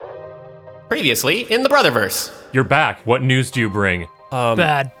Previously in the Brotherverse. You're back. What news do you bring?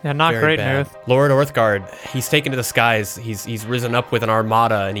 Bad. Yeah, not great news. Lord Orthguard, he's taken to the skies. He's risen up with an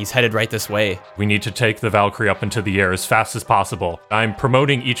armada, and he's headed right this way. We need to take the Valkyrie up into the air as fast as possible. I'm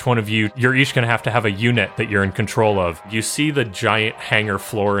promoting each one of you. You're each going to have a unit that you're in control of. You see the giant hangar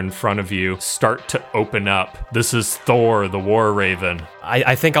floor in front of you start to open up. This is Thor, the War Raven.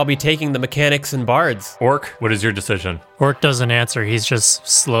 I think I'll be taking the mechanics and bards. Orc, what is your decision? Orc doesn't answer. He's just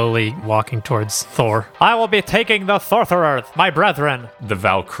slowly walking towards Thor. I will be taking the Thorthererth, my brethren. The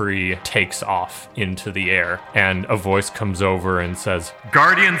Valkyrie takes off into the air, and a voice comes over and says,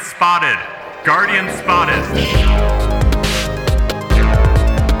 Guardian spotted! Guardian spotted!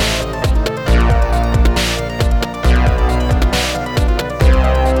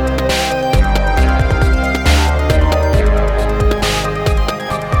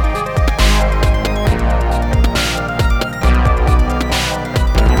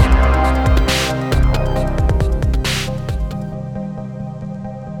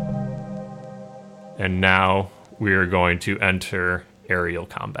 And now we are going to enter aerial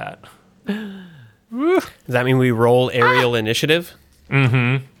combat. Does that mean we roll aerial initiative?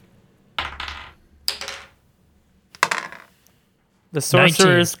 The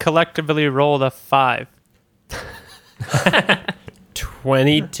sorcerers 19. collectively rolled a 5.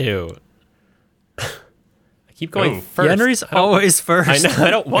 22. I keep going first. Henry's always first. I know,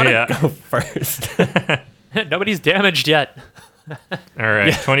 I don't want to Yeah. go first. Nobody's damaged yet. All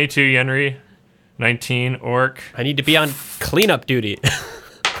right, 22 Yenri, 19 Orc. I need to be on cleanup duty.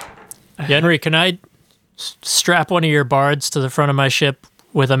 Henry, can I strap one of your bards to the front of my ship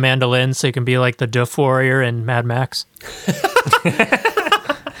with a mandolin so you can be like the Duff Warrior in Mad Max?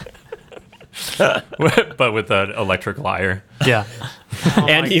 But with an electric lyre. Yeah.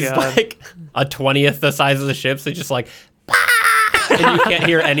 And he's God. like a 20th the size of the ship, so just like, and you can't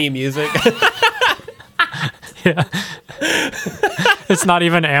hear any music. Yeah. It's not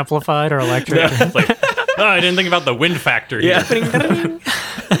even amplified or electric. It's like, oh, I didn't think about the wind factor here. Yeah.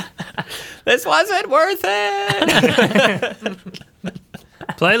 This wasn't worth it.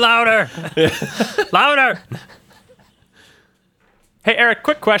 Play louder. Louder. Hey, Eric,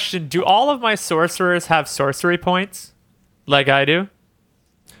 quick question. Do all of my sorcerers have sorcery points like I do?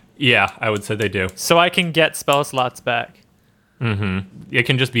 Yeah, I would say they do. So I can get spell slots back. It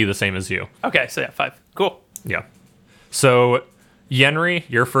can just be the same as you. Okay, so yeah, 5. Cool. Yeah. So, Yenri,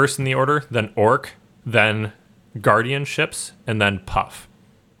 you're first in the order, then Orc, then Guardian ships, and then Puff.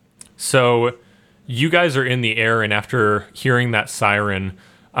 So, you guys are in the air, and after hearing that siren,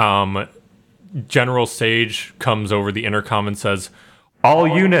 General Sage comes over the intercom and says, all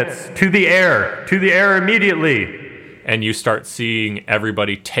units, to the air immediately. And you start seeing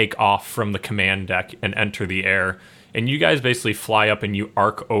everybody take off from the command deck and enter the air. And you guys basically fly up and you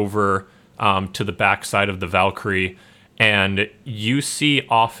arc over to the backside of the Valkyrie, and you see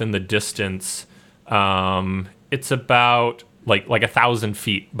off in the distance, it's about like 1,000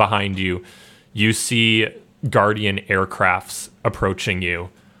 feet behind you, you see Guardian aircrafts approaching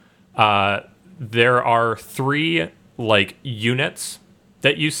you. There are 3 units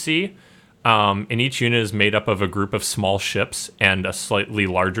that you see, and each unit is made up of a group of small ships and a slightly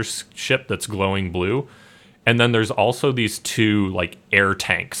larger ship that's glowing blue. And then there's also these 2 air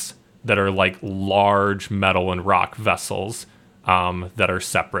tanks that are large metal and rock vessels that are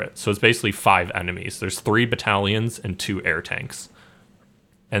separate. So it's basically 5 enemies. There's 3 battalions and 2 air tanks.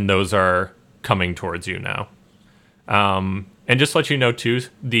 And those are coming towards you now. And just to let you know, too,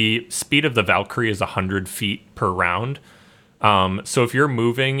 the speed of the Valkyrie is 100 feet per round. So if you're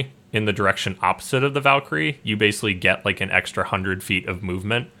moving in the direction opposite of the Valkyrie, you basically get an extra 100 feet of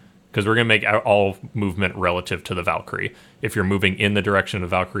movement. Because we're going to make all movement relative to the Valkyrie. If you're moving in the direction of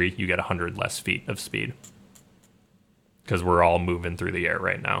Valkyrie, you get 100 less feet of speed. Because we're all moving through the air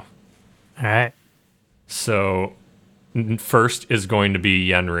right now. All right. So, first is going to be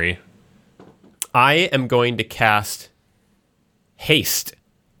Yenri. I am going to cast haste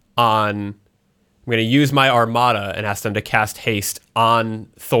on... I'm going to use my armada and ask them to cast haste on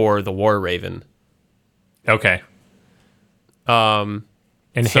Thor, the War Raven. Okay.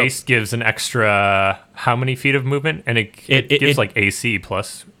 And haste gives an extra how many feet of movement? And it gives AC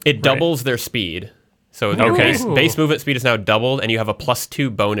plus. It doubles their speed. So your base movement speed is now doubled, and you have a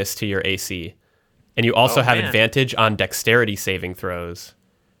 +2 bonus to your AC. And you also have advantage on dexterity saving throws.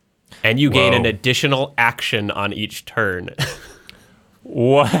 And you gain an additional action on each turn.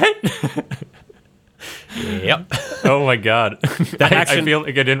 What? Yep. Oh my god. That I action... feel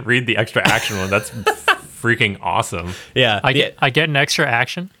like I didn't read the extra action one. That's freaking awesome. Yeah. I get an extra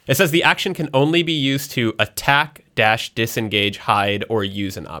action. It says the action can only be used to attack, dash, disengage, hide, or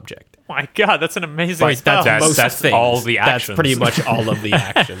use an object. Oh my God, that's an amazing Right, spell. That's things. all the actions. That's pretty much all of the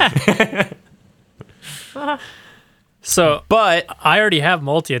actions. So, But I already have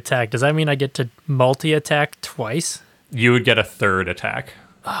multi-attack. Does that mean I get to multi-attack twice? You would get a third attack.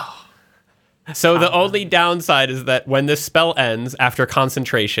 so the only downside is that when this spell ends after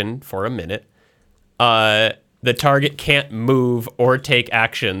concentration for a minute, the target can't move or take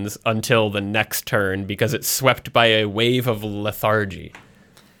actions until the next turn because it's swept by a wave of lethargy.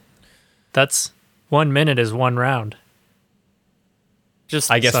 That's 1 minute is 1 round.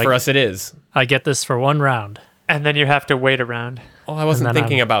 Just I guess So for us it is. I get this for 1 round. and then you have to wait around. Oh, I wasn't And then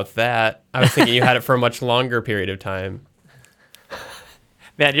thinking about that. I was thinking you had it for a much longer period of time.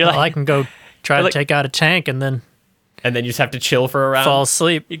 Man, you're Well, I like can go try to like- take out a tank and then And then you just have to chill for a round. fall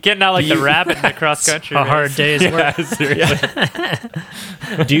asleep. you're getting out like the rabbit in the cross country. A hard day's work.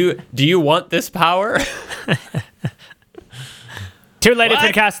 Do you want this power? Too late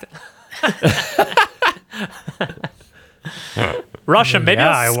to cast. Rush them. Maybe Yeah,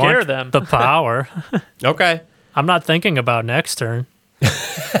 I'll I scare want them. the power. Okay. I'm not thinking about next turn.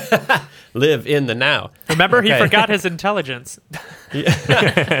 Live in the now. Remember, he Okay. forgot his intelligence.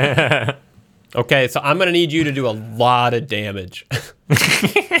 Okay, so I'm going to need you to do a lot of damage.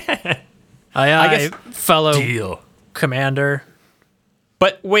 I guess- fellow Deal. commander.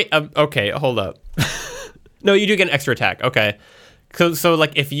 But wait, okay, hold up. No, you do get an extra attack. Okay. So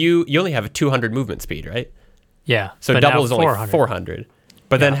like if you only have a 200 movement speed, right? Yeah. So but double now is only 400.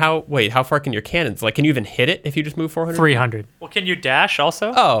 But then how far can your cannons? Like, can you even hit it if you just move 400? 300. Well, can you dash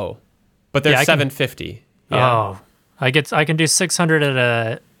also? Oh, but there's Yeah, I can- 750. Yeah. Oh, I can do 600 at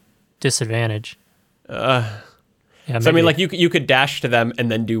a disadvantage. Yeah, So I maybe. mean, like you could dash to them and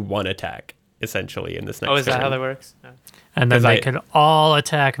then do one attack essentially in this next. Oh, is that turn. how that works? No. and then 'cause they I- could all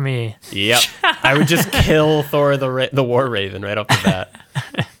attack me. Yep. I would just kill Thor the War Raven right off the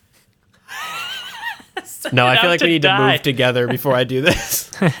bat. No, I feel like we need to move together before I do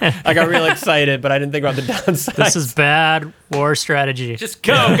this. I got real excited, but I didn't think about the downside. This is bad war strategy. Just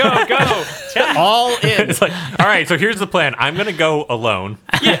go. all in. It's like, all right, so here's the plan. I'm going to go alone.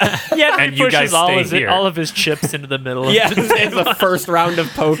 Yeah, And he you pushes guys stay here. all of his chips into the middle. Of Yeah, it's the first round of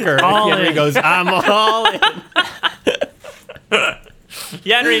poker. All Henry in. goes, I'm all in.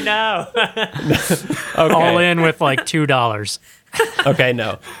 Yenri now. Okay. All in with like $2. Okay,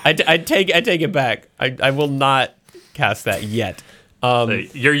 no. I take it back. I will not cast that yet.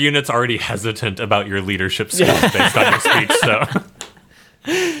 Your unit's already hesitant about your leadership skills based on your speech, so.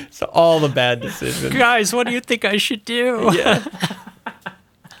 So all the bad decisions. Guys, what do you think I should do? Yeah.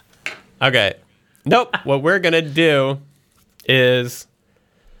 Okay. Nope. What we're going to do is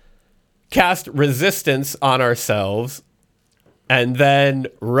cast resistance on ourselves and then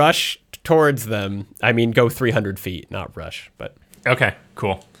rush towards them. I mean, go 300 feet, not rush, but. Okay,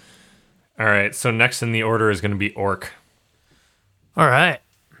 cool. All right, so next in the order is going to be Orc. All right.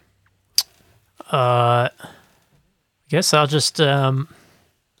 Guess I'll just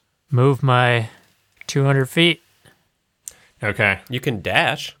move my 200 feet. Okay. You can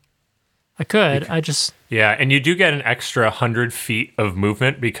dash. I could. I just Yeah, and you do get an extra 100 feet of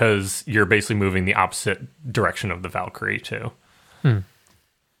movement because you're basically moving the opposite direction of the Valkyrie, too.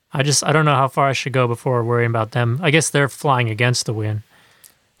 I don't know how far I should go before worrying about them. I guess they're flying against the wind.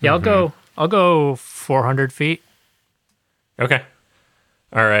 Yeah, I'll go 400 feet. Okay.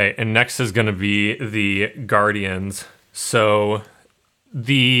 All right, and next is going to be the Guardians. So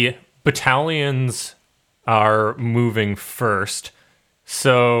the battalions are moving first.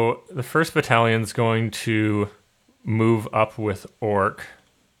 So the first battalion's going to move up with Orc,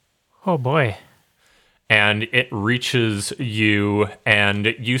 Oh boy. and it reaches you,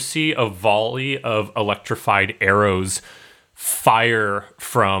 and you see a volley of electrified arrows fire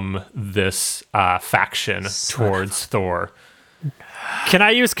from this faction towards Thor. Can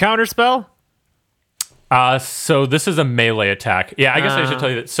I use counterspell? So this is a melee attack. Yeah, I guess I should tell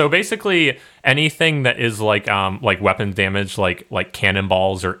you that. So basically, anything that is like weapons damage, like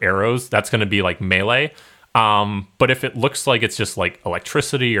cannonballs or arrows, that's going to be like melee. But if it looks like it's just like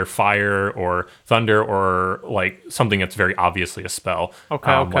electricity or fire or thunder or like something that's very obviously a spell,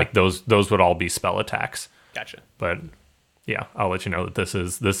 Okay. like those would all be spell attacks. Gotcha. But yeah, I'll let you know that this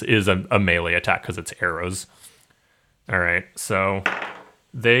is a melee attack because it's arrows. All right, so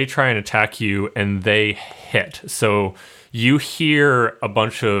they try and attack you, and they hit. So you hear a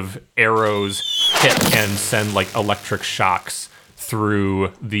bunch of arrows hit and send like electric shocks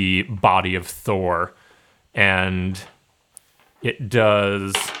through the body of Thor, and it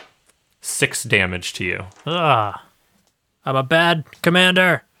does 6 damage to you. Ugh. I'm a bad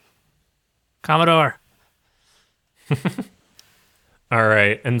commander. Commodore. All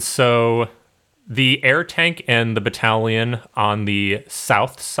right, and so the air tank and the battalion on the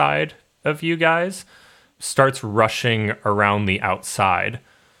south side of you guys starts rushing around the outside.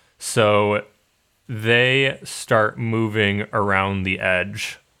 So they start moving around the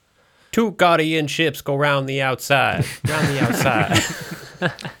edge. 2 Guardian ships go round the outside. Round the outside.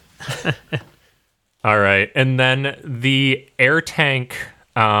 All right, and then the air tank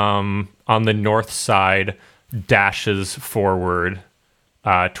on the north side dashes forward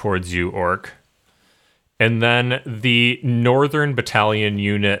towards you, Orc. And then the northern battalion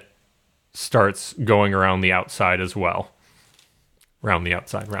unit starts going around the outside as well. Round the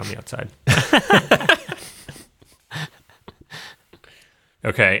outside.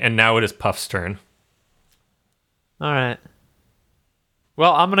 Okay, and now it is Puff's turn. All right.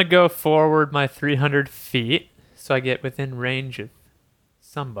 Well, I'm going to go forward my 300 feet so I get within range of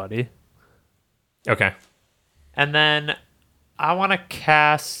somebody. Okay. And then I want to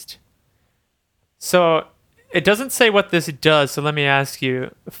cast... So it doesn't say what this does, so let me ask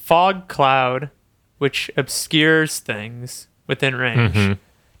you. Fog cloud, which obscures things within range. Mm-hmm.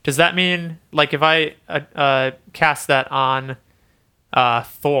 Does that mean, like, if I cast that on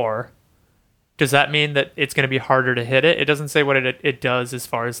Thor, does that mean that it's going to be harder to hit it? It doesn't say what it does as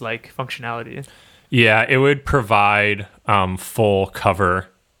far as, like, functionality. Yeah, it would provide full cover.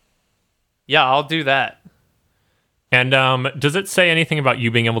 Yeah, I'll do that. And does it say anything about you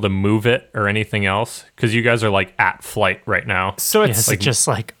being able to move it or anything else? Because you guys are like at flight right now. So it's like, just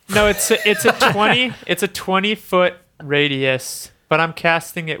like no, it's a 20-foot radius, but I'm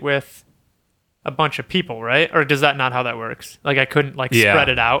casting it with a bunch of people, right? Or does that not how that works? Like I couldn't spread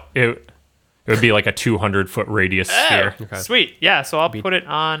it out. It would be like a 200-foot radius sphere. Okay. Sweet, yeah. So I'll put it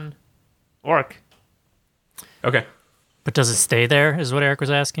on Orc. Okay. But does it stay there? Is what Eric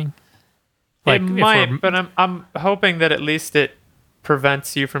was asking. Like, it might, but I'm hoping that at least it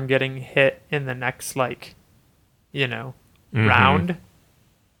prevents you from getting hit in the next, round.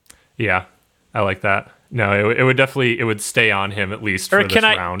 Yeah, I like that. No, it would definitely, it would stay on him at least for this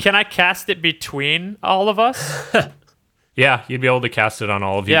round. Can I cast it between all of us? Yeah, you'd be able to cast it on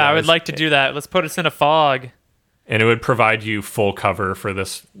all of you guys. I would like to do that. Let's put us in a fog. And it would provide you full cover for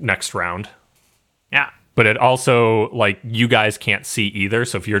this next round. Yeah. But it also, you guys can't see either.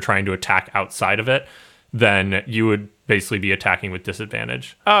 So if you're trying to attack outside of it, then you would basically be attacking with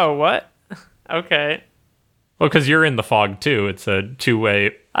disadvantage. Oh, what? Okay. Well, because you're in the fog, too. It's a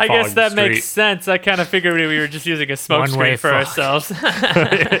two-way I guess that makes sense. I kind of figured we were just using a smoke screen for ourselves.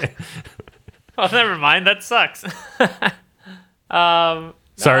 Well, never mind. That sucks.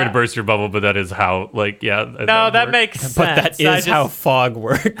 Sorry to burst your bubble, but that is how, No, that makes sense. But that is how fog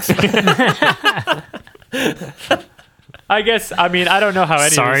works. I guess, I don't know how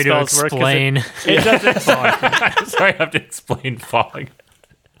any of these spells work. It doesn't. Sorry, I have to explain fog.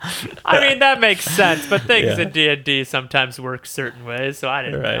 That makes sense, but things in D&D sometimes work certain ways, so I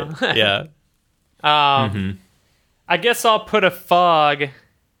didn't know. Yeah. I guess I'll put a fog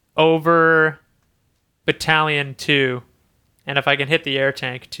over Battalion 2, and if I can hit the air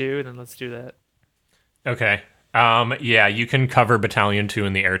tank too, then let's do that. Okay. Yeah, you can cover Battalion 2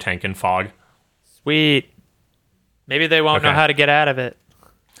 in the air tank and fog. Sweet. Maybe they won't know how to get out of it.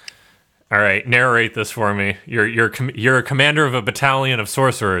 All right, narrate this for me. You're a commander of a battalion of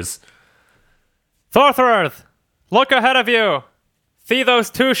sorcerers. Thorthworth, look ahead of you. See those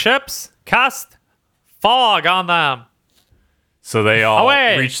 2 ships? Cast fog on them. So they all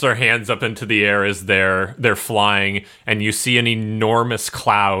Away. reach their hands up into the air as they're flying, and you see an enormous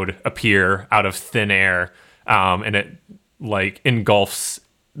cloud appear out of thin air, and it engulfs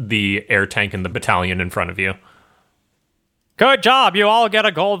the air tank and the battalion in front of you. Good job. You all get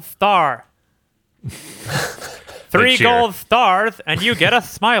a gold star. 3 gold stars, and you get a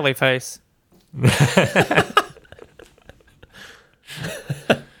smiley face.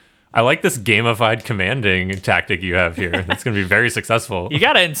 I like this gamified commanding tactic you have here. It's going to be very successful. You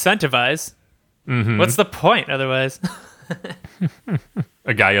got to incentivize. Mm-hmm. What's the point otherwise?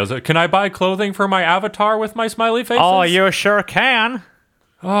 A guy yells, "Can I buy clothing for my avatar with my smiley faces?" Oh, you sure can.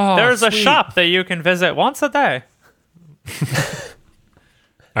 Oh, There's a shop that you can visit once a day.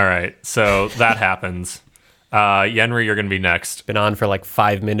 All right, so that happens. Yenri, you're going to be next. Been on for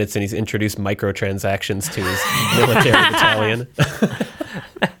 5 minutes, and he's introduced microtransactions to his military battalion.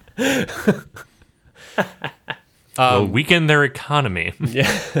 We'll weaken their economy. Yeah.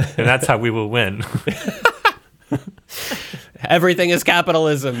 And that's how we will win. Everything is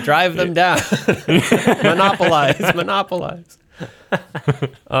capitalism. Drive them down. Monopolize.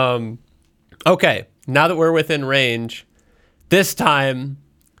 Okay, now that we're within range, this time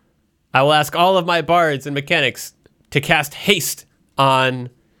I will ask all of my bards and mechanics to cast haste on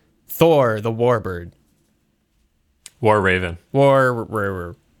Thor, the warbird. War Raven. That's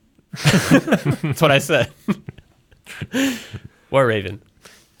what I said. War Raven.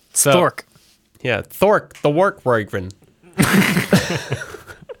 So, Thork. Yeah, Thork, the Work Raven.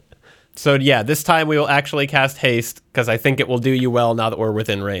 So yeah, this time we will actually cast haste because I think it will do you well now that we're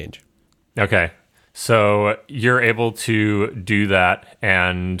within range. Okay. So you're able to do that,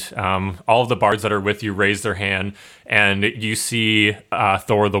 and all of the bards that are with you raise their hand, and you see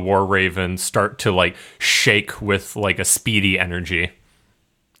Thor the War Raven start to like shake with like a speedy energy.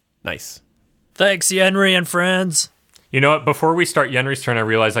 Nice. Thanks, Yenri and friends. You know what? Before we start Yenri's turn, I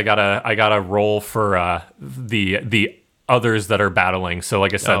realize I gotta roll for the others that are battling. So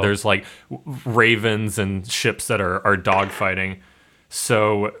like I said, there's like ravens and ships that are dogfighting.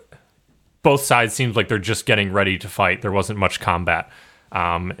 So both sides seems like they're just getting ready to fight. There wasn't much combat.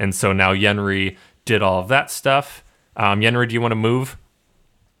 And so now Yenri did all of that stuff. Yenri, do you want to move?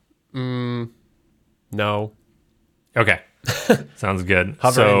 No. Okay. Sounds good.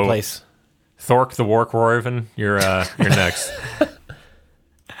 Hover in place. Thork the Wark Raven, you're next.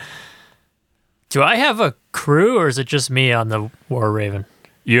 Do I have a crew, or is it just me on the War Raven?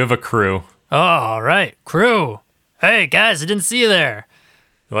 You have a crew. Oh, all right. Crew. Hey, guys, I didn't see you there.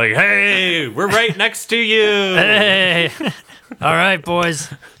 Like, hey, we're right next to you. Hey. All right,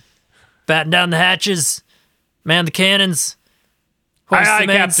 boys. Batten down the hatches. Man the cannons. Hoist Aye,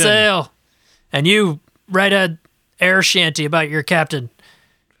 the aye, mainsail. And you write a air shanty about your captain.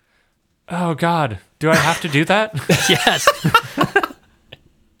 Oh, God. Do I have to do that? Yes.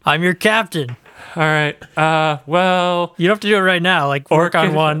 I'm your captain. All right. Well. You don't have to do it right now. Like, work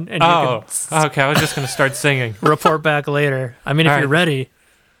on one, and you can okay. I was just going to start singing. report back later. I mean, if you're ready.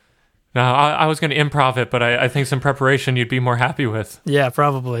 No, I was going to improv it, but I think some preparation you'd be more happy with. Yeah,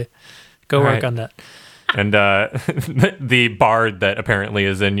 probably. Go All work right. on that. And the bard that apparently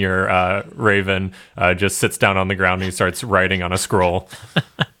is in your raven just sits down on the ground and he starts writing on a scroll.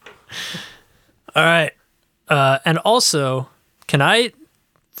 All right. And also,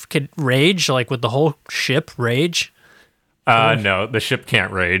 could rage, like with the whole ship, rage? No, the ship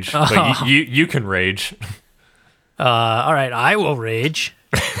can't rage. But you can rage. All right, I will rage.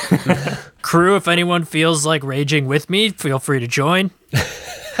 Crew, if anyone feels like raging with me, feel free to join.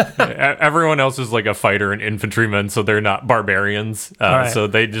 Everyone else is like a fighter and infantryman, so they're not barbarians. Right. So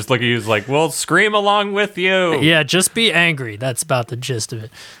they just look at you as like, we'll scream along with you. Yeah, just be angry. That's about the gist of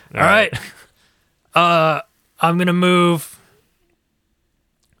it. All right. I'm going to move.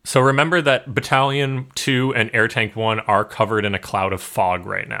 So remember that Battalion 2 and Air Tank 1 are covered in a cloud of fog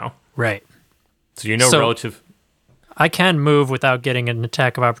right now. Right. So you know relative... I can move without getting an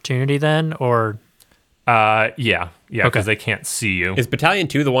attack of opportunity then, or... Yeah, because they can't see you. Is Battalion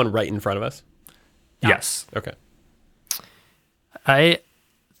 2 the one right in front of us? Yes. Okay. I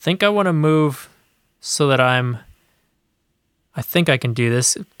think I want to move so that I think I can do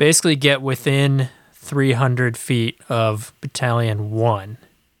this. Basically get within 300 feet of Battalion 1.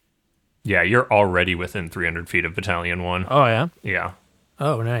 Yeah, you're already within 300 feet of Battalion 1. Oh, yeah? Yeah.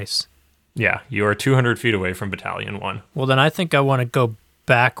 Oh, nice. Yeah, you are 200 feet away from Battalion 1. Well, then I think I want to go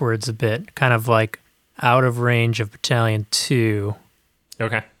backwards a bit, kind of like out of range of Battalion 2.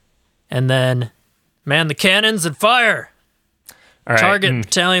 Okay. And then man the cannons and fire! All right. Target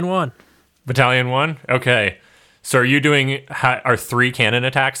Battalion 1. Battalion 1? Okay. So are you doing... Are 3 cannon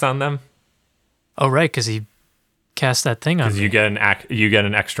attacks on them? Oh, right, because he cast that thing on me. Because you get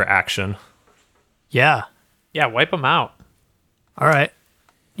an extra action. Yeah. Yeah, wipe them out. All right.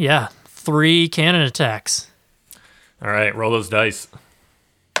 Yeah. 3 cannon attacks. All right, roll those dice.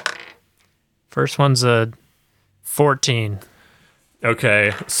 First one's a 14.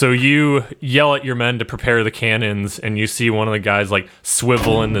 Okay, so you yell at your men to prepare the cannons, and you see one of the guys like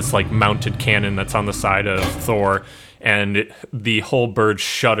swivel in this like mounted cannon that's on the side of Thor, and the whole bird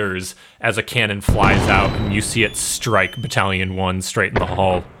shudders as a cannon flies out, and you see it strike Battalion 1 straight in the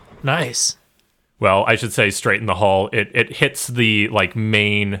hull. Nice. Well, I should say straight in the hull. It hits the like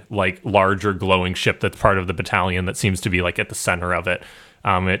main like larger glowing ship that's part of the battalion that seems to be like at the center of it.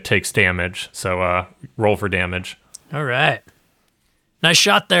 It takes damage, so roll for damage. All right. Nice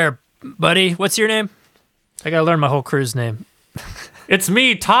shot there, buddy. What's your name? I gotta learn my whole crew's name. It's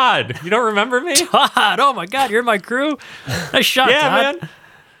me, Todd. You don't remember me? Todd. Oh my God, you're my crew. Nice shot, Yeah, Todd. man.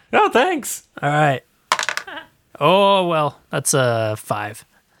 No, thanks. All right. Oh well, that's a 5.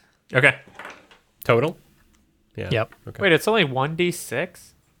 Okay. Total? Yeah. Yep. Okay. Wait, it's only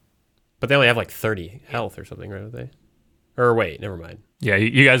 1d6? But they only have like 30 health or something, right? Don't they? Or wait, never mind. Yeah,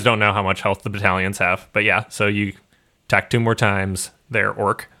 you guys don't know how much health the battalions have, but yeah, so you attack 2 more times there,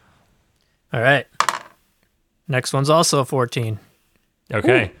 Orc. All right. Next one's also a 14.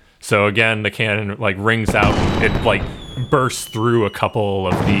 Okay. Ooh. So again, the cannon like rings out. It like bursts through a couple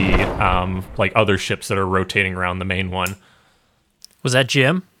of the like other ships that are rotating around the main one. Was that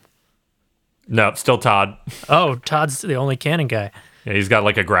Jim? No, still Todd. Oh, Todd's the only cannon guy. Yeah, he's got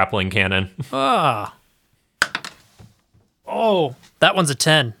like a grappling cannon. Ah. Oh, that one's a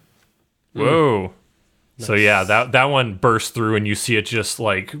 10. Whoa. So yeah, that one bursts through, and you see it just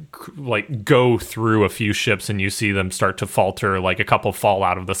like go through a few ships, and you see them start to falter, like a couple fall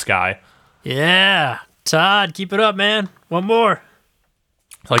out of the sky. Yeah. Todd, keep it up, man. One more.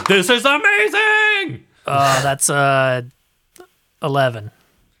 Like, this is amazing! That's 11.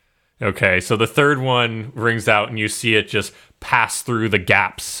 Okay, so the third one rings out, and you see it just pass through the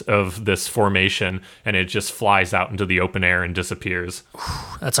gaps of this formation, and it just flies out into the open air and disappears.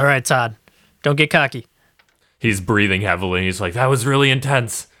 That's all right, Todd. Don't get cocky. He's breathing heavily. He's like, that was really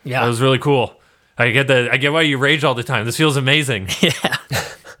intense. Yeah. That was really cool. I get why you rage all the time. This feels amazing. Yeah.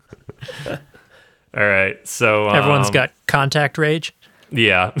 All right, so... Everyone's got contact rage.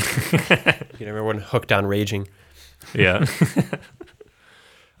 Yeah. Get everyone hooked on raging. Yeah.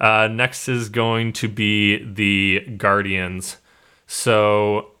 Next is going to be the Guardians.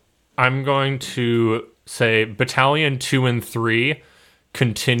 So I'm going to say Battalion 2 and 3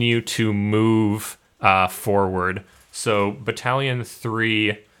 continue to move forward. So Battalion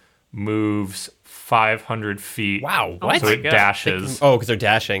 3 moves 500 feet. Wow, So what? it dashes. Because they're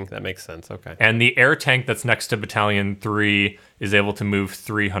dashing. That makes sense. Okay. And the air tank that's next to Battalion 3 is able to move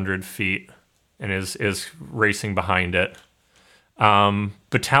 300 feet and is racing behind it.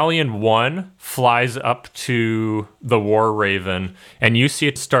 Battalion 1 flies up to the War Raven, and you see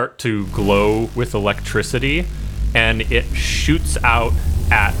it start to glow with electricity, and it shoots out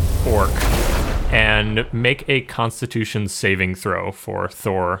at Orc. And make a Constitution saving throw for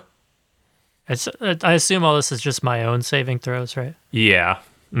Thor. I assume all this is just my own saving throws, right? Yeah.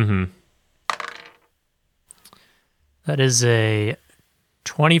 Mm-hmm. That is a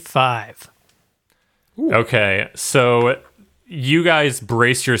 25. Okay, so you guys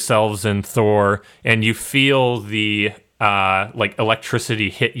brace yourselves in Thor, and you feel the like electricity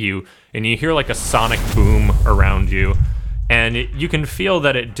hit you, and you hear like a sonic boom around you, and you can feel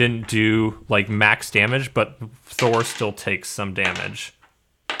that it didn't do like max damage, but Thor still takes some damage.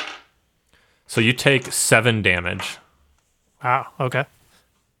 So you take 7 damage. Wow, okay.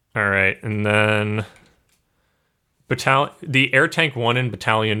 All right, and then the air tank 1 and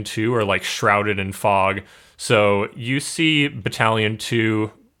Battalion 2 are like shrouded in fog. So you see Battalion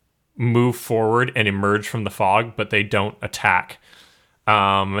 2 move forward and emerge from the fog, but they don't attack.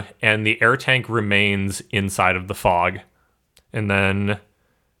 And the air tank remains inside of the fog. And then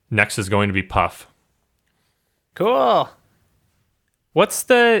next is going to be Puff. Cool.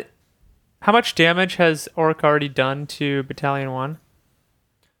 How much damage has Orc already done to Battalion 1?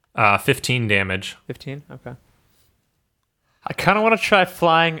 15 damage. 15? Okay. I kind of want to try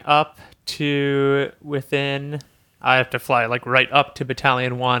flying up to within... I have to fly like right up to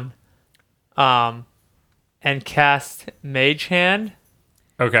Battalion 1. And cast Mage Hand.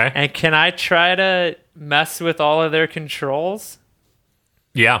 Okay. And can I try to mess with all of their controls?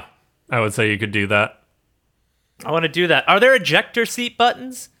 Yeah, I would say you could do that. I want to do that. Are there ejector seat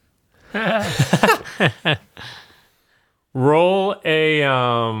buttons? Roll a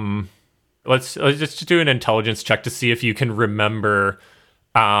let's just do an intelligence check to see if you can remember,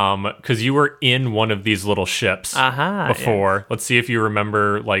 because you were in one of these little ships before. Yeah. Let's see if you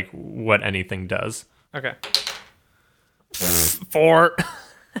remember like what anything does. Okay. 4.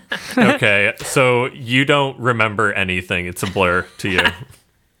 Okay, so you don't remember anything. It's a blur to you.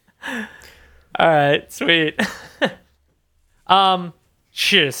 All right, sweet.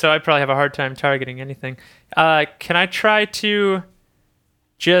 Shit, so I probably have a hard time targeting anything. Can I try to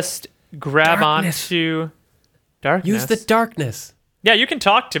just grab onto darkness? Use the darkness. Yeah, you can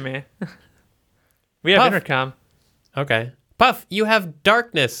talk to me. We have Puff. intercom. Okay. Puff, you have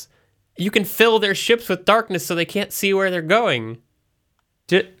darkness. You can fill their ships with darkness so they can't see where they're going.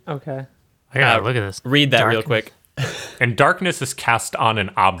 Okay. I gotta look at this. Read that Darkness. real quick. And darkness is cast on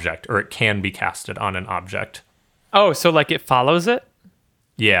an object, or it can be casted on an object. Oh, so like it follows it?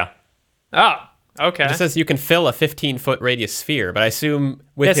 Yeah. Oh, okay. It says you can fill a 15-foot radius sphere, but I assume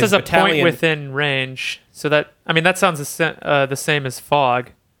with This his is a battalion... point within range. So that, I mean, that sounds the same as fog.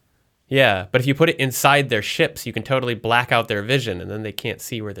 Yeah, but if you put it inside their ships, you can totally black out their vision, and then they can't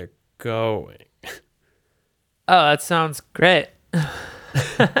see where they're going. Oh, that sounds great.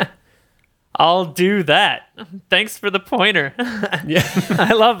 I'll do that. Thanks for the pointer. Yeah.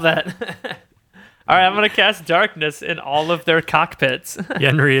 I love that. All right, I'm going to cast darkness in all of their cockpits.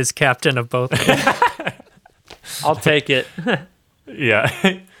 Yenri is captain of both of them. I'll take it.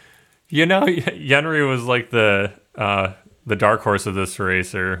 Yeah. Yenri was like the dark horse of this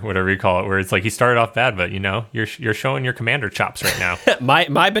race, or whatever you call it, where it's like he started off bad, but you're showing your commander chops right now.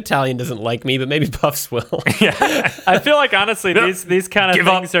 My battalion doesn't like me, but maybe Puffs will. I feel like, honestly, these kind of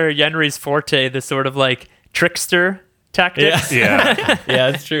things are Yenri's forte, the sort of like trickster tactics. Yeah.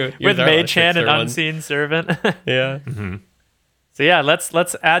 Yeah, that's true. With Yours are Mage Hand and one. Unseen Servant. Yeah. Mm-hmm. So yeah,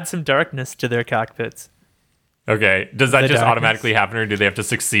 let's add some darkness to their cockpits. Okay. Does that The just darkness. automatically happen, or do they have to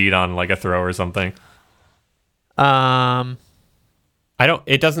succeed on like a throw or something? It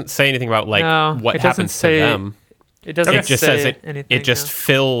doesn't say anything about like No, what it doesn't happens say- to them. It doesn't It just say says anything. it just no.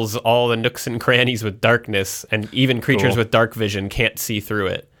 fills all the nooks and crannies with darkness, and even creatures Cool. with dark vision can't see through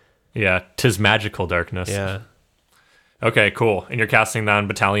it. Yeah. 'Tis magical darkness. Yeah. Okay, cool. And you're casting that on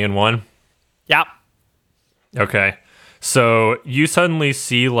Battalion 1? Yep. Okay. So you suddenly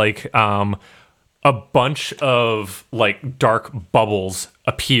see like a bunch of like dark bubbles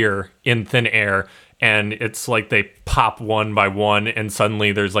appear in thin air, and it's like they pop one by one, and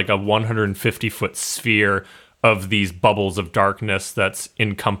suddenly there's like a 150-foot sphere of these bubbles of darkness that's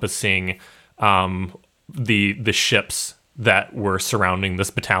encompassing the ships that were surrounding this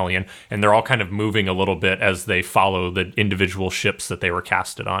battalion, and they're all kind of moving a little bit as they follow the individual ships that they were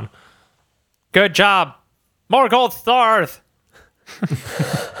casted on. Good job. More gold stars.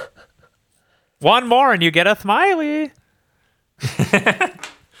 One more and you get a smiley.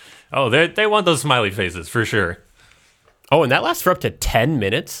 Oh, they want those smiley faces for sure. Oh, and that lasts for up to 10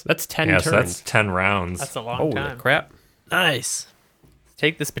 minutes? That's 10 Yeah, turns. so that's 10 rounds. That's a long Holy time. crap. Nice.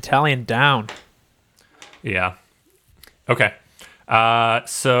 Take this battalion down. Yeah. Okay.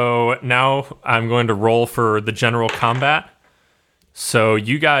 So now I'm going to roll for the general combat. So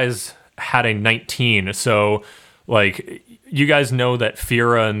you guys had a 19. So, like, you guys know that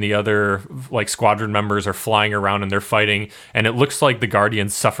Fira and the other, like, squadron members are flying around and they're fighting. And it looks like the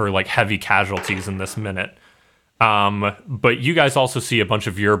Guardians suffer, like, heavy casualties in this minute. But you guys also see a bunch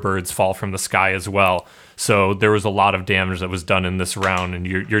of your birds fall from the sky as well. So there was a lot of damage that was done in this round, and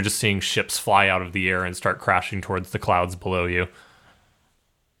you're just seeing ships fly out of the air and start crashing towards the clouds below you.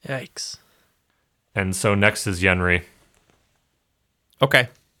 Yikes. And so next is Yenri. Okay.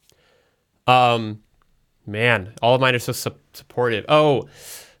 Man, all of mine are so supportive. Oh,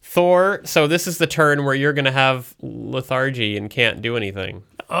 Thor. So this is the turn where you're going to have lethargy and can't do anything.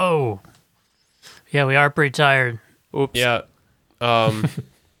 Oh. Yeah, we are pretty tired. Oops. Yeah.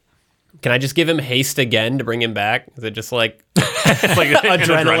 Can I just give him haste again to bring him back? Is it just like It's like an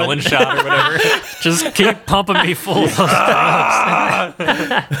adrenaline shot or whatever. Just keep pumping me full of those drugs.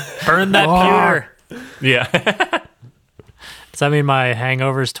 Burn that pewter. Yeah. Does that mean my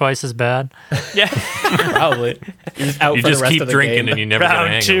hangover's twice as bad? Yeah. probably you're just out You for just the rest keep of the drinking game. and you never get a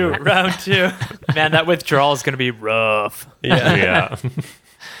Round two. hangover. Round two. Man, that withdrawal is going to be rough. Yeah. Yeah.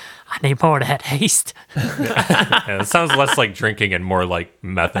 I need more of that haste. Yeah, it sounds less like drinking and more like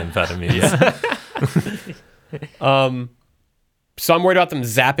methamphetamine. So I'm worried about them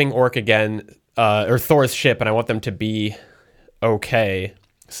zapping Orc again, or Thor's ship, and I want them to be okay.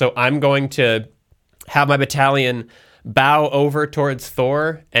 So I'm going to have my battalion bow over towards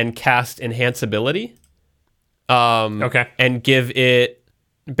Thor and cast Enhance Ability. Okay. And give it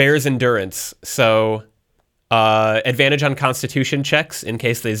Bear's Endurance. So advantage on Constitution checks in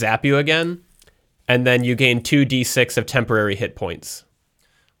case they zap you again. And then you gain 2d6 of temporary hit points.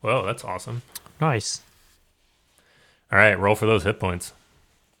 Whoa, that's awesome. Nice. All right, roll for those hit points.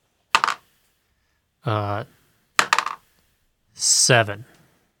 7.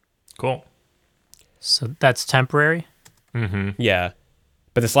 Cool. So that's temporary. Yeah.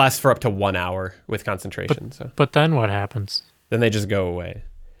 But this lasts for up to 1 hour with concentration. So But then what happens? then they just go away.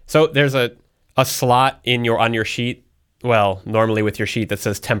 So there's a slot on your sheet. Well, normally with your sheet that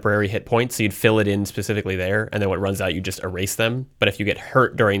says temporary hit points, so you'd fill it in specifically there, and then when it runs out, you just erase them. But if you get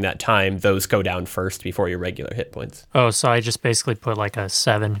hurt during that time, those go down first before your regular hit points. Oh, so I just basically put like a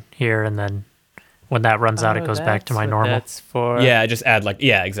 7 here, and then when that runs out, it goes back to my normal. That's for. Yeah, I just add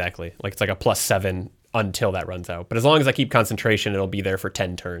exactly. Like it's like a +7 until that runs out. But as long as I keep concentration, it'll be there for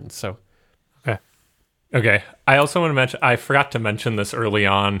 10 turns. So Okay. I also want to mention, I forgot to mention this early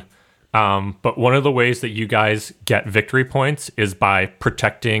on, but one of the ways that you guys get victory points is by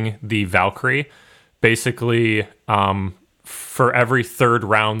protecting the Valkyrie. Basically, for every third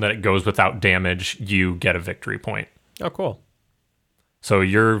round that it goes without damage, you get a victory point. oh, cool. So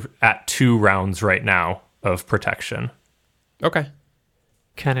you're at 2 rounds right now of protection. Okay.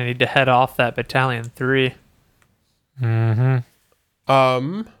 Kind of need to head off that Battalion 3. And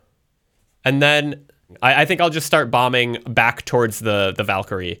then I think I'll just start bombing back towards the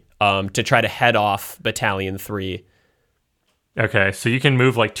Valkyrie to try to head off Battalion 3. Okay, so you can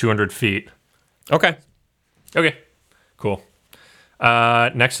move like 200 feet. Okay. Okay, cool.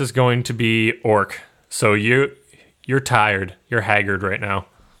 Next is going to be Orc. So you're tired. You're haggard right now.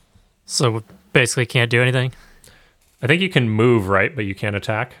 So basically can't do anything? I think you can move, right? But you can't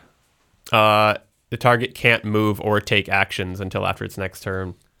attack? The target can't move or take actions until after its next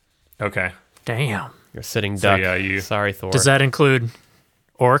turn. Okay. Damn. You're sitting duck. So, yeah, Sorry, Thor. Does that include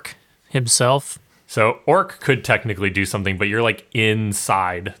Orc himself? So Orc could technically do something, but you're like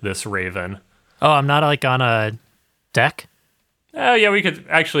inside this Raven. Oh, I'm not like on a deck? Oh, yeah, we could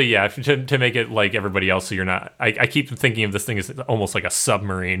actually, yeah, to make it like everybody else so you're not... I keep thinking of this thing as almost like a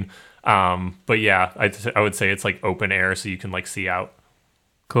submarine. But yeah, I would say it's like open air so you can like see out.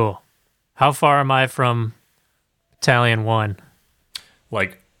 Cool. How far am I from Battalion 1?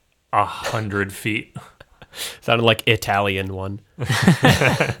 Like 100 feet. Sounded like Italian one.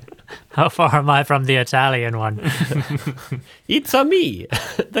 How far am I from the Italian one? It's a me,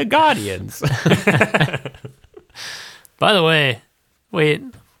 the Guardians. By the way, we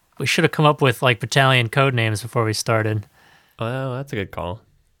should have come up with like battalion code names before we started. Oh, that's a good call.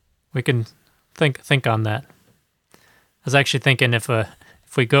 We can think on that. I was actually thinking if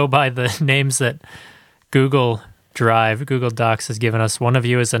we go by the names that Google Docs has given us, one of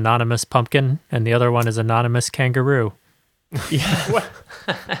you is Anonymous Pumpkin and the other one is Anonymous Kangaroo. Yeah,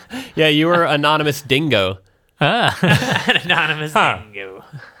 yeah, you were Anonymous Dingo. Ah, An anonymous dingo.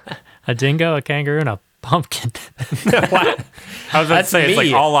 a dingo, a kangaroo, and a pumpkin. What? I was going to say, it's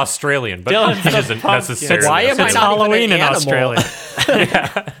me. like all Australian, but Dylan's it isn't necessarily. Why am I It's not Halloween even in an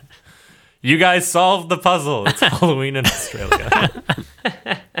Australia. You guys solved the puzzle. It's Halloween in Australia.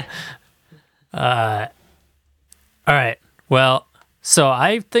 All right. Well, so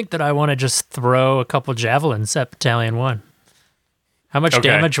I think that I want to just throw a couple javelins at Battalion 1. How much Okay.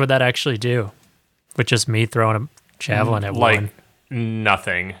 damage would that actually do? With just me throwing a javelin at Like one?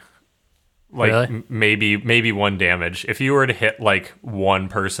 nothing. Like Really? maybe one damage. If you were to hit like one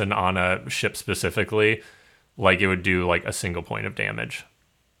person on a ship specifically, like it would do like a single point of damage.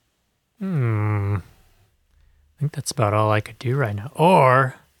 I think that's about all I could do right now.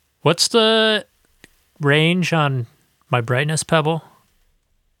 Or, what's the range on my brightness pebble?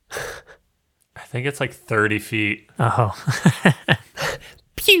 I think it's like 30 feet. Oh,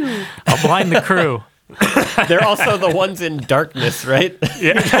 Pew! I'll blind the crew. They're also the ones in darkness, right?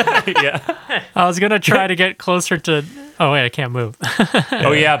 Yeah. I was going to try to get closer to... Oh, wait, I can't move.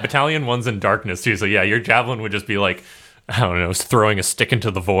 Oh yeah, Battalion 1's in darkness too. So yeah, your javelin would just be like, I don't know, throwing a stick into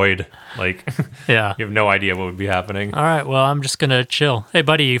the void. Like Yeah. you have no idea what would be happening. All right, well, I'm just going to chill. Hey,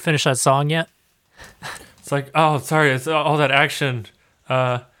 buddy, you finished that song yet? It's like, oh, sorry, it's all that action.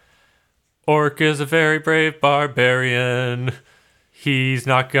 Orc is a very brave barbarian. He's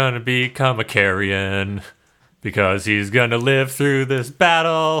not gonna become a carrion because he's gonna live through this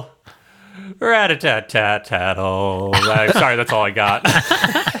battle. Rat-a-tat-tat-tattle. Sorry, that's all I got.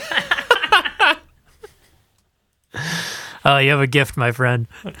 Oh, you have a gift, my friend.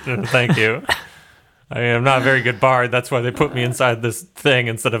 Thank you. I am not a very good bard. That's why they put me inside this thing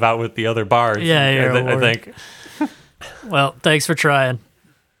instead of out with the other bards. Yeah, you're a I ward. think. Well, thanks for trying.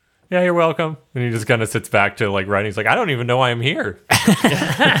 Yeah, you're welcome. And he just kind of sits back to like writing. He's like, I don't even know why I'm here.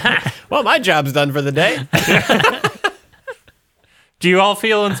 Well, my job's done for the day. Do you all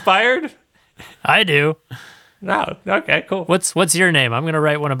feel inspired? I do. No. Okay, cool. What's your name? I'm going to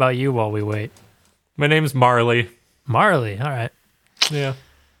write one about you while we wait. My name's Marley. Marley. All right. Yeah.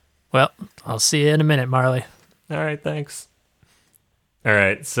 Well, I'll see you in a minute, Marley. All right, thanks. All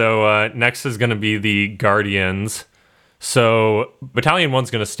right, so next is going to be the Guardians. So Battalion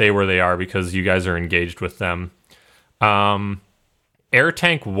 1's going to stay where they are because you guys are engaged with them. Air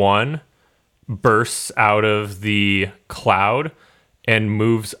Tank 1 bursts out of the cloud and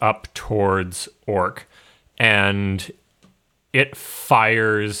moves up towards Orc. And it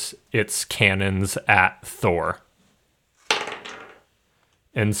fires its cannons at Thor.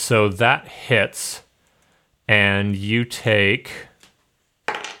 And so that hits, and you take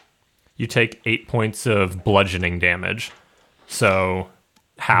 8 points of bludgeoning damage. So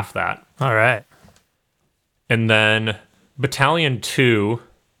half that. All right. And then Battalion 2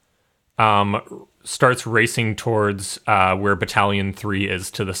 starts racing towards where Battalion 3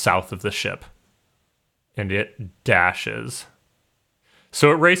 is to the south of the ship. And it dashes. So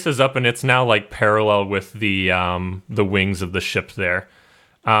it races up, and it's now like parallel with the wings of the ship there.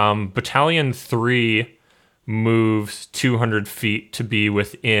 Battalion 3 moves 200 feet to be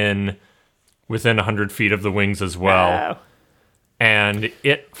within 100 feet of the wings as well. Wow. And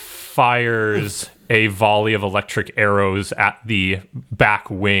it fires a volley of electric arrows at the back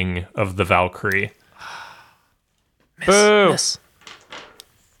wing of the Valkyrie. Boo. Miss.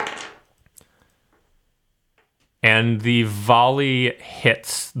 And the volley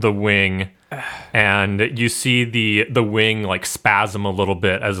hits the wing, and you see the wing like spasm a little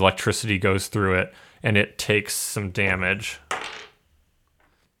bit as electricity goes through it, and it takes some damage.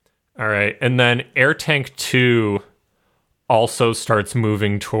 All right, and then Air Tank 2 also starts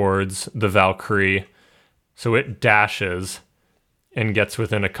moving towards the Valkyrie, so it dashes and gets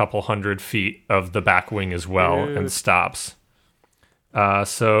within a couple 100 feet of the back wing as well and stops.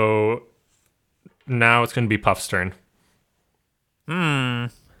 So now it's going to be Puff's turn. Well,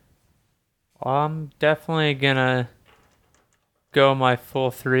 I'm definitely gonna go my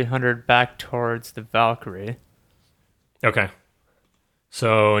full 300 back towards the Valkyrie. Okay.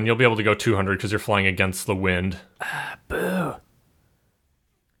 So, and you'll be able to go 200 because you're flying against the wind. Boo.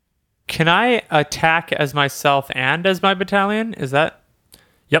 Can I attack as myself and as my battalion? Is that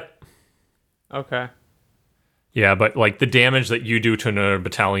Yep. okay? Yeah, but like the damage that you do to another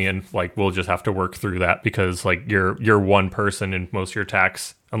battalion, like we'll just have to work through that because like you're one person in most of your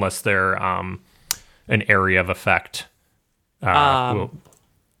attacks, unless they're an area of effect. Could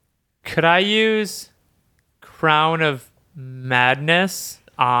I use Crown of Madness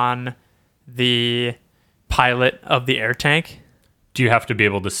on the pilot of the air tank? Do you have to be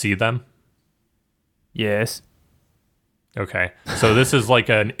able to see them? Yes. Okay. So this is like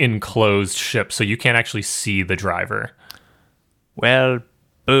an enclosed ship, so you can't actually see the driver. Well,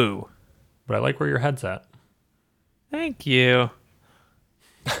 boo. But I like where your head's at. Thank you.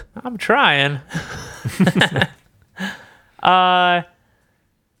 I'm trying. Can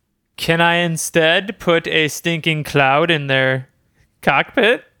I instead put a stinking cloud in their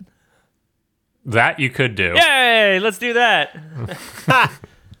cockpit? That you could do. Yay! Let's do that.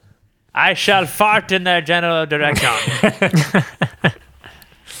 I shall fart in their general direction.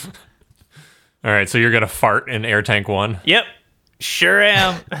 All right, so you're going to fart in Air Tank 1? Yep, sure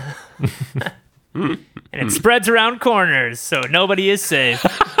am. And it spreads around corners, so nobody is safe.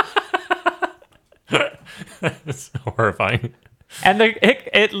 It's horrifying. And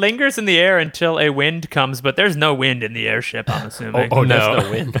it lingers in the air until a wind comes, but there's no wind in the airship, I'm assuming. Oh, no. there's no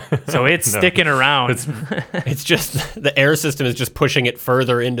wind. So it's sticking around. It's just the air system is just pushing it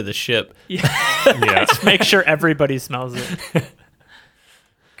further into the ship. Yeah. Just make sure everybody smells it.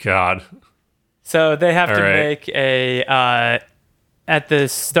 God. So they have All to right. make a, at the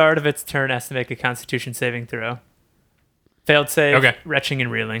start of its turn, has to make a Constitution saving throw. Failed save, Okay. retching and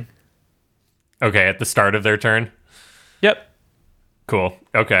reeling. Okay, at the start of their turn? Yep. Cool.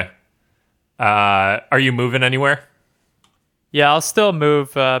 Okay. Are you moving anywhere? Yeah, I'll still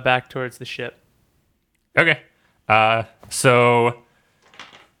move back towards the ship. Okay. So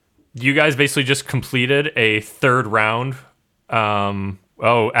you guys basically just completed a third round.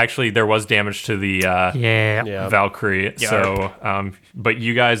 Actually, there was damage to the Yeah. Valkyrie. So, but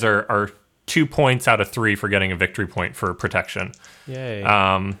you guys are 2 points out of 3 for getting a victory point for protection. Yay.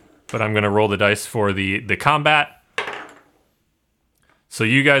 But I'm going to roll the dice for the combat. So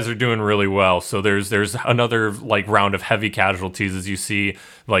you guys are doing really well. So there's another like round of heavy casualties as you see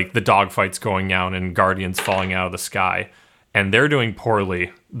like the dogfights going down and guardians falling out of the sky, and they're doing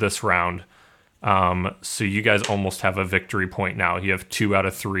poorly this round. So you guys almost have a victory point now. You have 2 out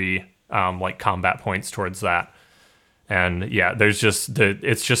of 3 like combat points towards that. And yeah, there's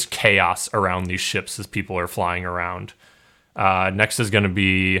it's just chaos around these ships as people are flying around. Next is going to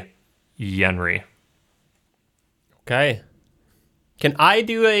be Yenri. Okay. Can I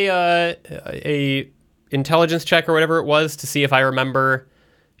do a intelligence check or whatever it was to see if I remember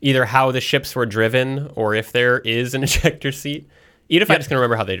either how the ships were driven or if there is an ejector seat? Even if I just can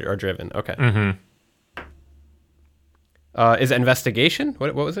remember how they are driven. Okay. Mm-hmm. Is it investigation?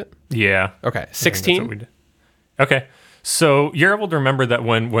 What was it? Yeah. Okay. I think that's what 16? we did. Okay. So you're able to remember that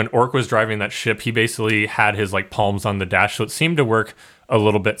when Orc was driving that ship, he basically had his like palms on the dash. So it seemed to work a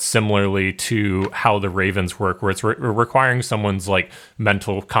little bit similarly to how the Ravens work, where it's requiring someone's like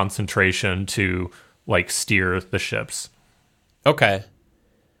mental concentration to like steer the ships. Okay.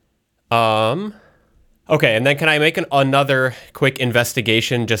 Okay, and then can I make another quick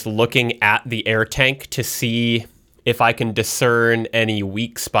investigation just looking at the air tank to see if I can discern any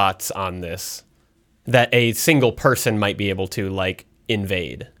weak spots on this that a single person might be able to like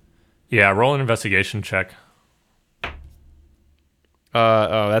invade? Yeah, roll an investigation check.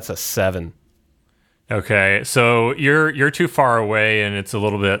 That's a 7. Okay, so you're too far away, and it's a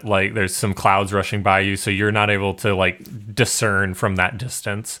little bit like there's some clouds rushing by you, so you're not able to like discern from that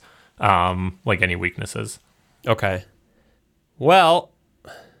distance, like any weaknesses. Okay. Well,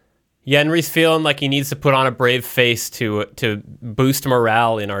 Yenri's feeling like he needs to put on a brave face to boost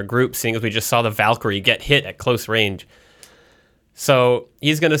morale in our group, seeing as we just saw the Valkyrie get hit at close range. So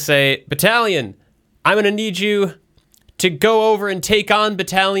he's gonna say, "Battalion, I'm gonna need you to go over and take on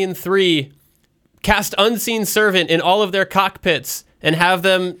Battalion 3. Cast Unseen Servant in all of their cockpits and have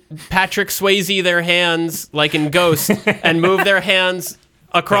them Patrick Swayze their hands like in Ghost and move their hands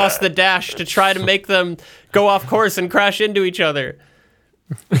across the dash to try to make them go off course and crash into each other."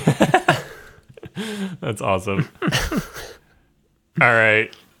 That's awesome. All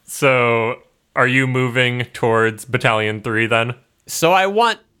right. So are you moving towards Battalion 3 then? So I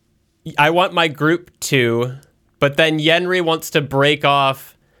want my group to, but then Yenri wants to break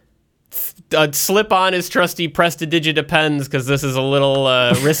off, slip on his trusty prestidigitapens because this is a little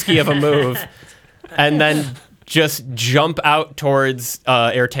risky of a move, and then just jump out towards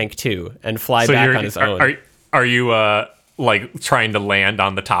Air Tank 2 and fly back on his own. Are you like trying to land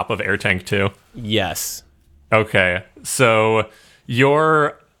on the top of Air Tank 2? Yes. Okay. So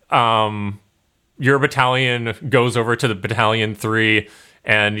your battalion goes over to the Battalion 3,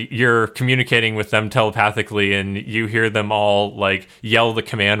 and you're communicating with them telepathically, and you hear them all like yell the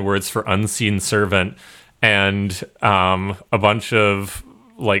command words for Unseen Servant, and a bunch of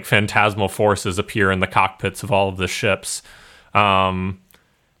like phantasmal forces appear in the cockpits of all of the ships.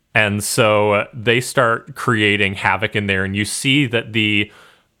 And so they start creating havoc in there, and you see that the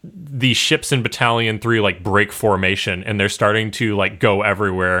ships in Battalion 3 like break formation, and they're starting to like go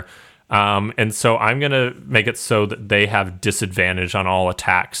everywhere. And so I'm going to make it so that they have disadvantage on all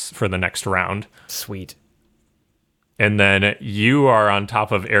attacks for the next round. Sweet. And then you are on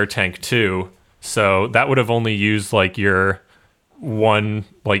top of Air Tank 2, so that would have only used like your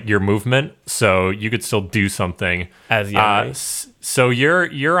movement, so you could still do something. As Yenri. So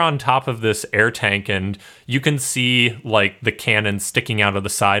you're on top of this air tank, and you can see like the cannon sticking out of the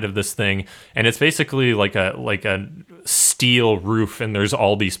side of this thing, and it's basically like a steel roof, and there's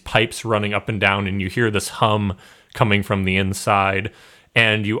all these pipes running up and down, and you hear this hum coming from the inside,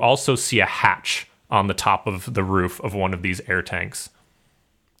 and you also see a hatch on the top of the roof of one of these air tanks.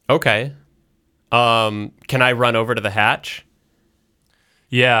 Okay. Can I run over to the hatch?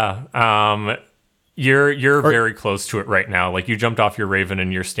 Yeah. You're very close to it right now. Like, you jumped off your Raven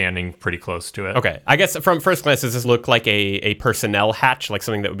and you're standing pretty close to it. Okay. I guess from first glance, does this look like a personnel hatch, like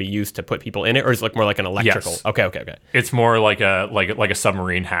something that would be used to put people in it, or does it look more like an electrical? Yes. Okay. It's more like a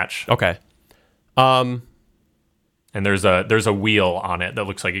submarine hatch. Okay. And there's a wheel on it that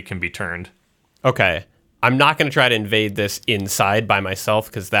looks like it can be turned. Okay. I'm not going to try to invade this inside by myself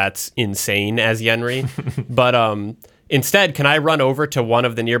because that's insane as Yenri. But instead, can I run over to one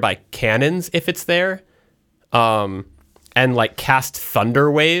of the nearby cannons if it's there, and like cast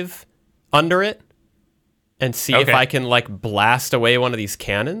Thunder Wave under it and see if I can like blast away one of these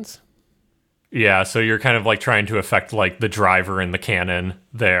cannons? Yeah, so you're kind of like trying to affect like the driver in the cannon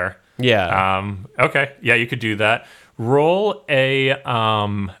there. Yeah. Okay. Yeah, you could do that. Roll a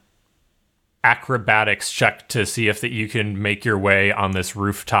acrobatics check to see if that you can make your way on this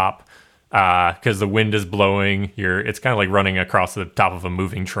rooftop, because the wind is blowing. It's kind of like running across the top of a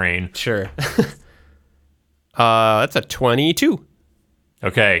moving train. Sure. That's a 22.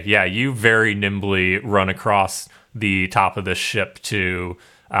 Okay, yeah, you very nimbly run across the top of this ship to,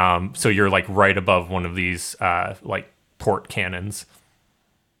 so you're like right above one of these like port cannons.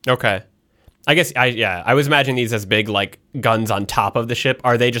 Okay. I guess I was imagining these as big like guns on top of the ship.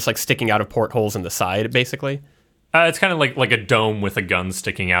 Are they just like sticking out of portholes in the side, basically? It's kind of like a dome with a gun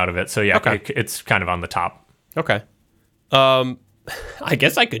sticking out of it. So yeah, okay. It's kind of on the top. Okay. I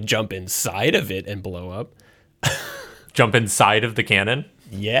guess I could jump inside of it and blow up. Jump inside of the cannon?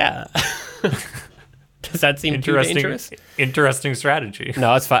 Yeah. Does that seem too dangerous? Interesting strategy.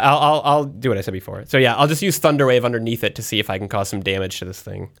 No, it's fine. I'll do what I said before. So yeah, I'll just use Thunder Wave underneath it to see if I can cause some damage to this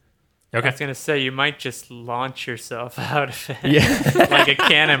thing. Okay. I was gonna say you might just launch yourself out of it, like a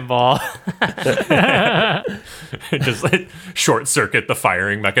cannonball. Just like short circuit the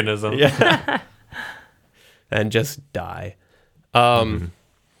firing mechanism. Yeah. And just die.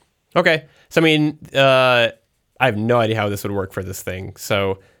 Okay. So I mean, I have no idea how this would work for this thing.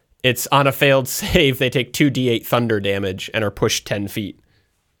 So it's on a failed save. They take 2d8 thunder damage and are pushed 10 feet.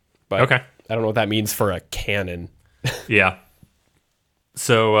 But okay. I don't know what that means for a cannon. Yeah.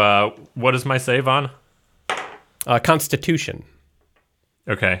 So what is my save on? Constitution.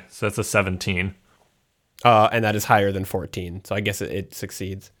 Okay, so that's a 17. And that is higher than 14. So I guess it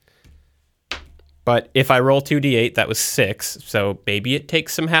succeeds. But if I roll 2d8, that was 6, so maybe it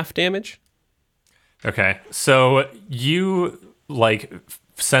takes some half damage. Okay, so you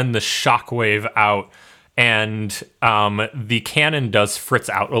send the shockwave out, and the cannon does fritz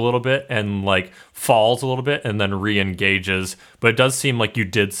out a little bit and falls a little bit and then re-engages, but it does seem like you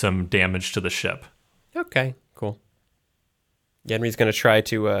did some damage to the ship. Okay, cool. Yenri's gonna try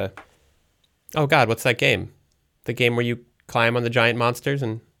to oh god, what's that game? The game where you climb on the giant monsters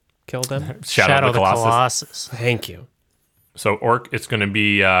and kill them? Shadow of the Colossus. Thank you. So Orc, it's gonna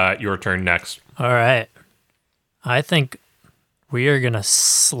be your turn next. All right. I think we are going to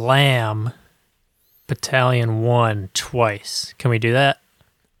slam Battalion 1 twice. Can we do that?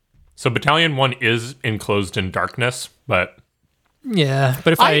 So Battalion 1 is enclosed in darkness, but... Yeah,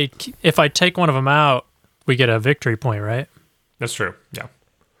 but if I take one of them out, we get a victory point, right? That's true, yeah.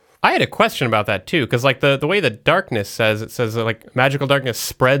 I had a question about that too, because the way the darkness says, it says magical darkness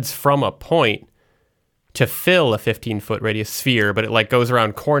spreads from a point to fill a 15-foot radius sphere, but it goes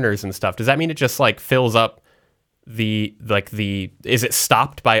around corners and stuff. Does that mean it just fills up is it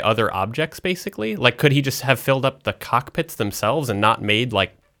stopped by other objects basically? Could he just have filled up the cockpits themselves and not made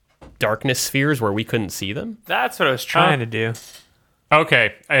darkness spheres where we couldn't see them? That's what I was trying to do.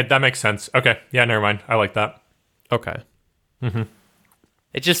 Okay, that makes sense. Okay, yeah, never mind. I like that. Okay. Mm-hmm.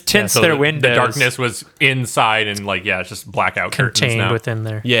 It just tints so their the windows. The darkness was inside and it's just blackout curtains Contained now. within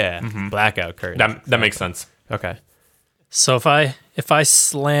there. Yeah, blackout curtains. That makes sense. Okay. So if I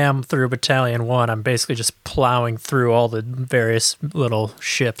slam through Battalion 1, I'm basically just plowing through all the various little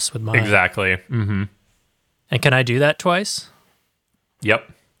ships with mine. Exactly. Mm-hmm. And can I do that twice? Yep.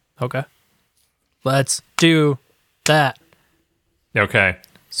 Okay. Let's do that. Okay.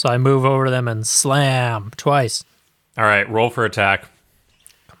 So I move over to them and slam twice. All right, roll for attack.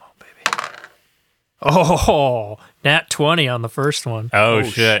 Come on, baby. Oh, nat 20 on the first one. Oh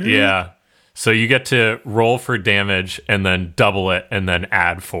shit, yeah. So you get to roll for damage and then double it and then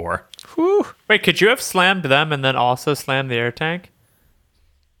add 4. Whew. Wait, could you have slammed them and then also slammed the air tank?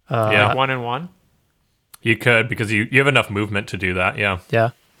 Yeah. 1 and 1? You could, because you have enough movement to do that, yeah.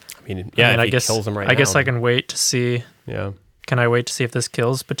 Yeah. I mean, yeah, And if I he guess kills him right I guess now. I can wait to see. Yeah. Can I wait to see if this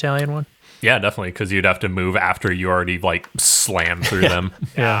kills Battalion 1? Yeah, definitely, because you'd have to move after you already slam through them.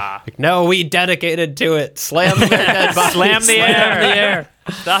 Yeah. No, we dedicated to it. Slam the dead bodies. Slam the Slam the air. air.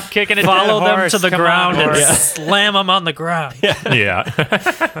 Stop kicking a Follow dead them horse. to the Come ground on, and horse. slam them on the ground.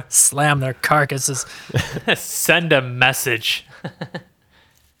 Yeah. Slam their carcasses. Send a message.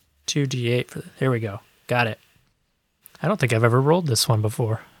 2d8 for here we go. Got it. I don't think I've ever rolled this one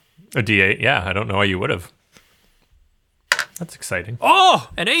before. A D8, yeah. I don't know why you would have. That's exciting. Oh,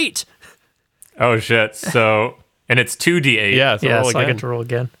 an 8. Oh, shit. So, and it's 2D8. Yeah, so Yeah, roll so I again. get to roll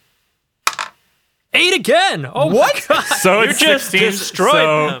again. 8 again. Oh, What? my God. So it's just 16.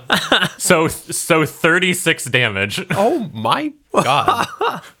 destroyed them. So 36 damage. Oh my god.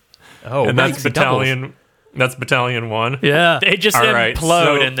 Oh, And that's Mike's doubles. battalion. That's Battalion 1. Yeah. They just All right,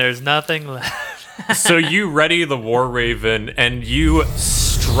 implode so- and there's nothing left. So you ready the War Raven and you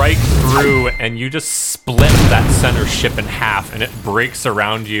strike through and you just split that center ship in half and it breaks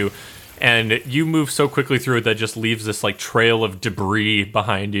around you. And you move so quickly through it that just leaves this trail of debris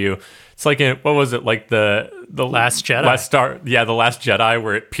behind you. It's what was it, the Last Jedi. The Last Jedi,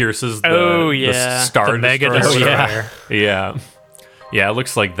 where it pierces the, yeah. the Star The Mega Destroyer. Destroyer. Yeah. Yeah, it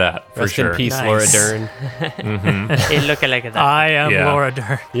looks like that, for Rest sure. in peace, Nice. Laura Dern. It looked like that. I am Yeah. Laura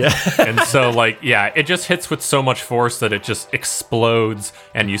Dern. And so, it just hits with so much force that it just explodes,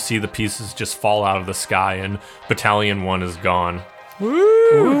 and you see the pieces just fall out of the sky, and Battalion 1 is gone.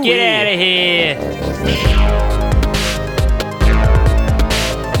 Get out of here.